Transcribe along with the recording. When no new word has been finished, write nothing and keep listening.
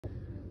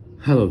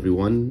Hello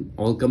everyone,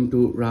 welcome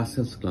to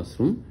Rashel's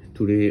classroom.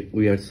 Today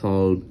we are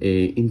solve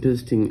a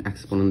interesting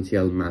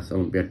exponential math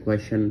Olympiad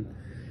question,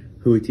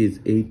 which is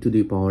 8 to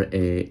the power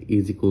a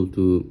is equal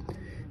to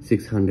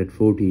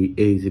 640.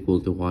 A is equal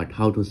to what?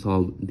 How to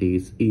solve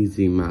this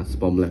easy math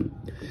problem?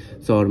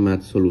 So our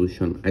math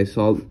solution. I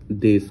solved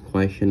this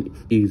question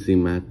easy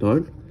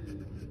method.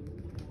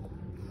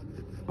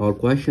 Our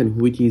question,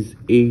 which is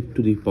 8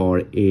 to the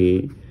power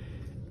a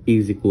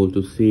is equal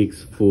to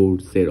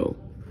 640.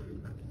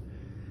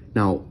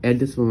 Now at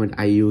this moment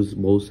I use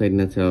both side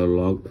natural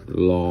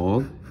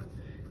log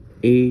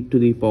a to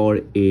the power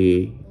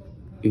a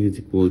is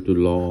equal to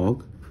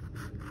log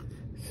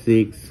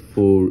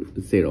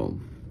 640.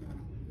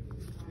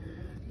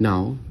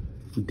 Now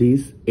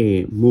this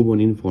a move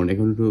on in front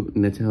according to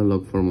natural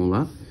log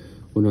formula.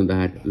 We know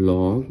that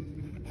log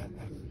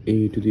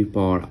a to the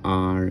power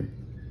r,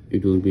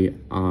 it will be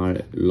r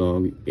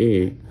log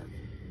a.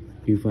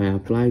 If I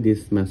apply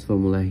this math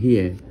formula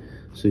here,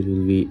 so it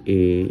will be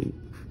a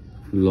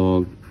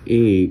log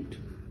 8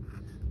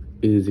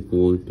 is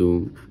equal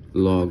to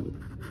log,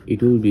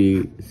 it will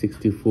be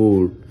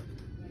 64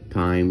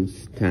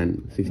 times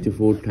 10.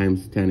 64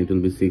 times 10, it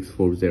will be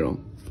 640.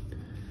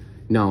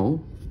 Now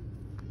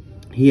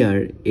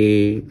here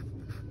a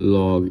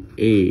log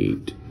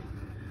 8,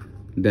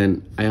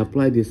 then I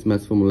apply this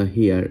math formula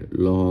here,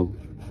 log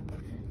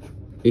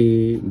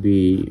a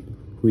b,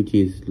 which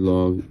is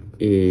log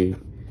a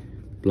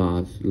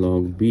plus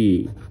log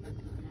b.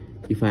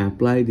 If I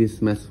apply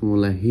this math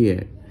formula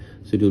here,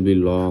 so it will be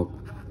log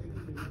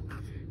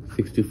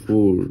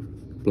 64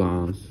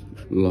 plus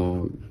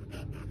log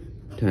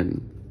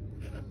 10.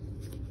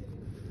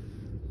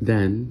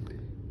 Then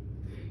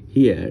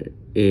here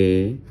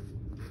a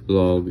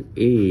log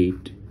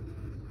 8,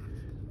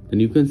 then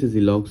you can see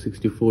the log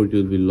 64, it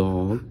will be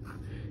log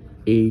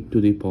 8 to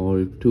the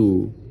power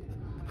 2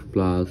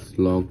 plus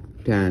log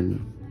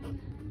 10.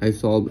 I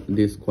solved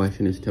this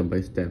question step by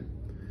step.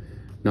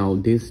 Now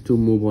these two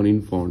move on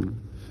in front,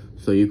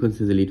 so you can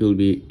see that it will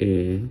be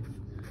a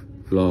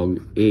log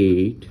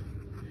 8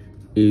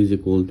 is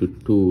equal to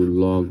 2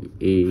 log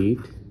 8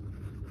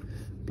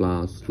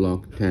 plus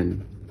log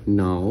 10.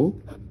 Now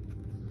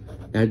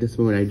at this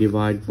moment I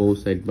divide both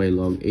sides by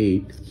log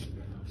 8,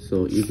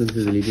 so you can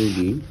see that it will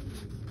be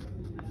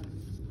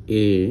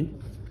a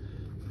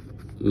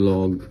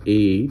log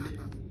 8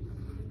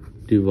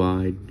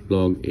 divide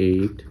log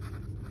 8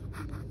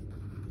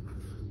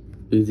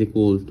 is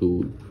equal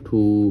to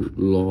 2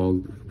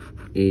 log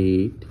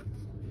 8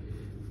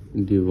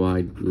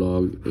 divide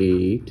log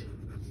 8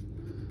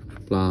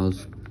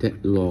 plus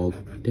log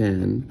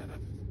 10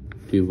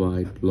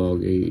 divide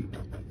log 8.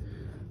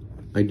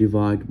 I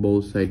divide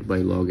both sides by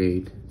log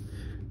 8.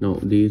 Now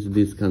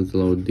this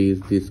cancel out,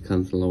 this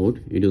cancel out,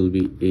 it will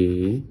be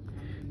a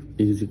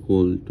is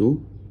equal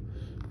to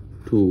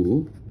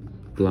 2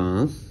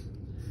 plus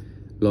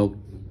log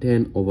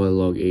 10 over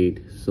log 8.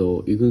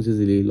 So you can see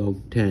the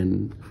log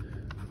 10,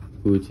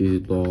 which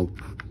is log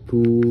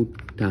 2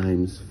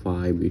 times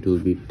 5, it will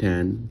be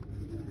 10,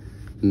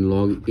 and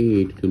log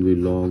 8 it will be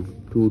log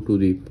 2 to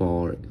the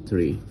power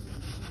 3.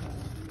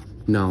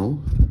 Now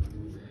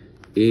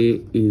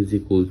a is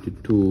equal to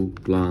 2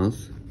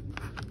 plus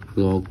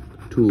log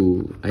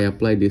 2. I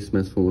apply this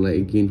math formula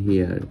again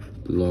here,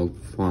 log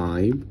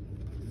 5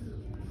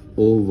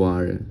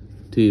 over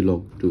 3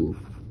 log 2,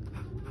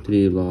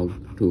 3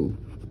 log 2.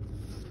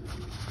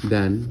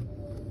 Then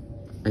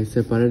I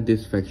separate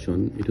this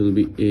fraction, it will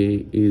be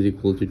a is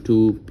equal to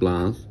 2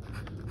 plus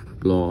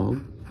log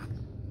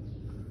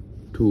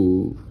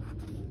 2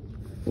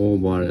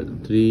 over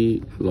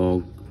 3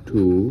 log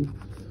 2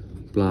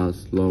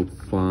 plus log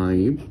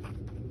 5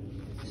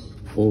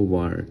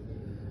 over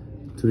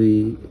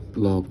 3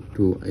 log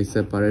 2. I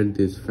separate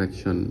this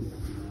fraction.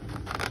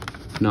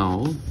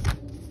 Now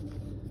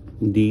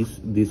this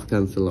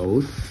cancel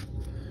out,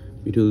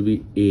 it will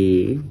be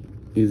a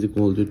is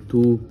equal to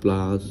 2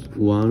 plus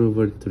 1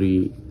 over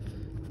 3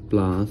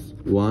 plus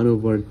 1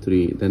 over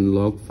 3, then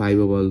log 5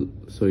 over,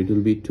 so it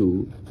will be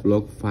 2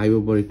 log 5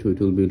 over 2, it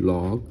will be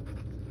log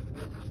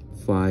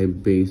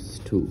 5 base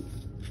 2.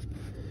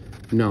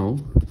 Now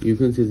you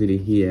can see that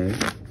here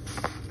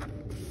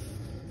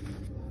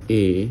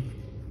a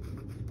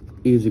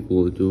is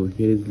equal to,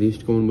 here is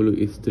least common value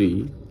is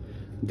 3,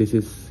 this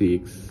is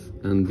 6,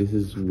 and this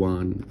is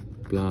 1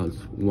 plus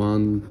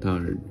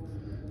 1/3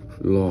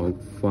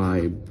 log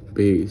 5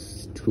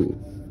 base 2.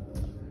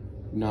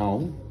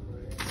 Now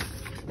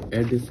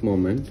at this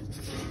moment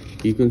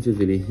you can see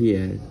that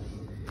here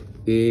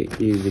a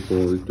is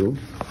equal to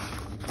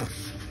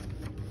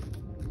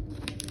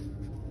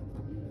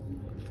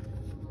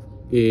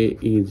a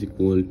is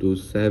equal to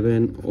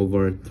 7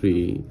 over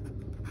 3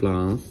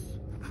 plus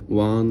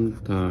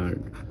 1/3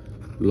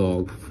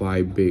 log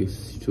 5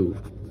 base 2.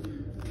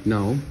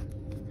 Now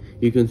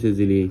you can see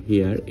that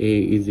here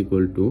a is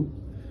equal to,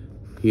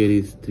 here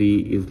is 3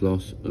 is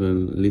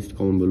least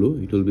common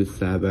value, it will be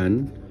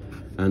 7,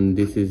 and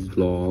this is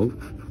log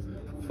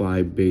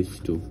 5 base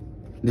 2.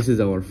 This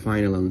is our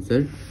final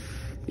answer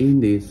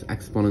in this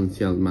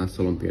exponential math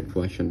Olympiad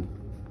question.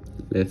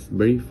 Let's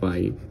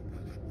verify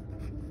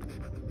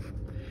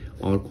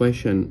our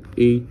question.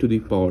 8 to the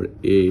power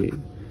a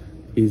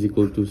is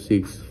equal to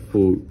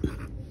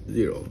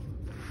 640.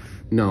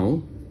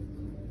 Now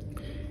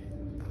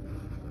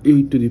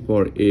 8 to the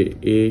power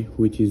a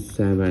which is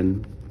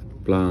 7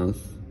 plus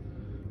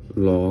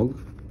log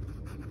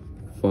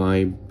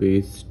 5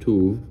 base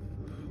 2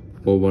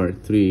 over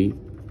 3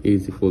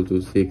 is equal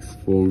to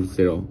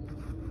 640.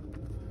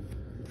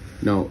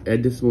 Now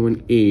at this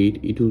moment 8,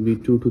 it will be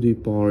 2 to the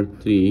power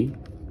 3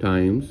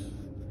 times,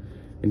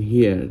 and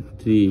here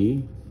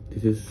 3,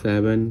 this is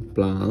 7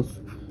 plus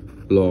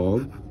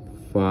log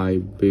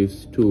 5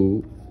 base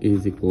 2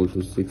 is equal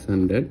to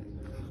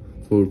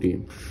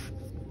 640.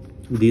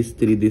 This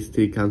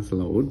 3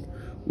 cancel out.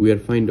 We are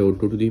find out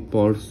 2 to the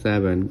power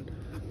 7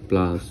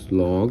 plus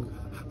log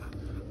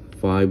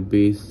 5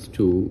 base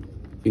 2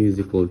 is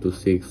equal to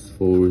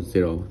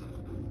 640.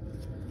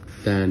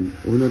 Then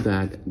we know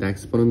that the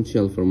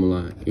exponential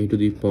formula a to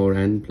the power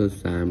n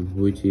plus m,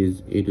 which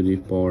is a to the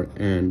power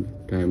n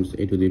times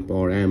a to the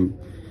power m.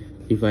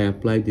 If I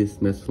apply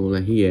this math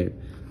formula here,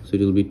 so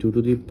it will be 2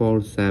 to the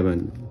power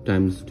 7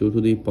 times 2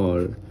 to the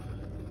power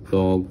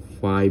log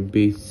 5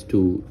 base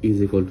 2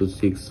 is equal to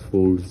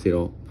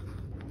 640.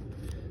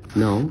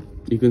 Now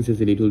you can say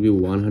that it will be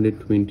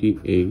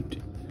 128.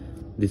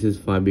 This is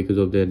 5 because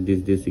of that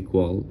this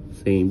equal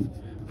same,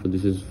 so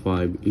this is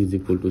 5 is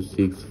equal to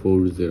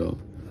 640.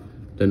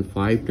 Then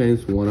 5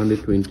 times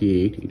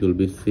 128, it will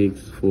be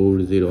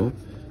 640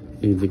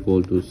 is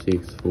equal to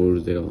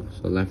 640.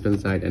 So left hand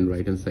side and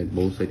right hand side,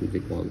 both sides is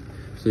equal.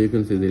 So you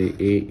can say that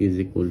a is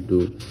equal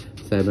to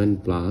 7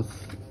 plus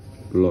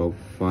log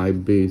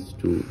 5 base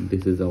 2.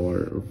 This is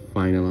our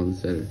final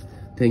answer.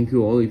 Thank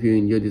you all. If you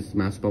enjoyed this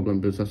math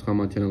problem, please subscribe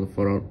my channel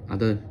for our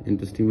other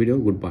interesting video.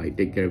 Goodbye.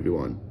 Take care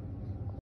everyone.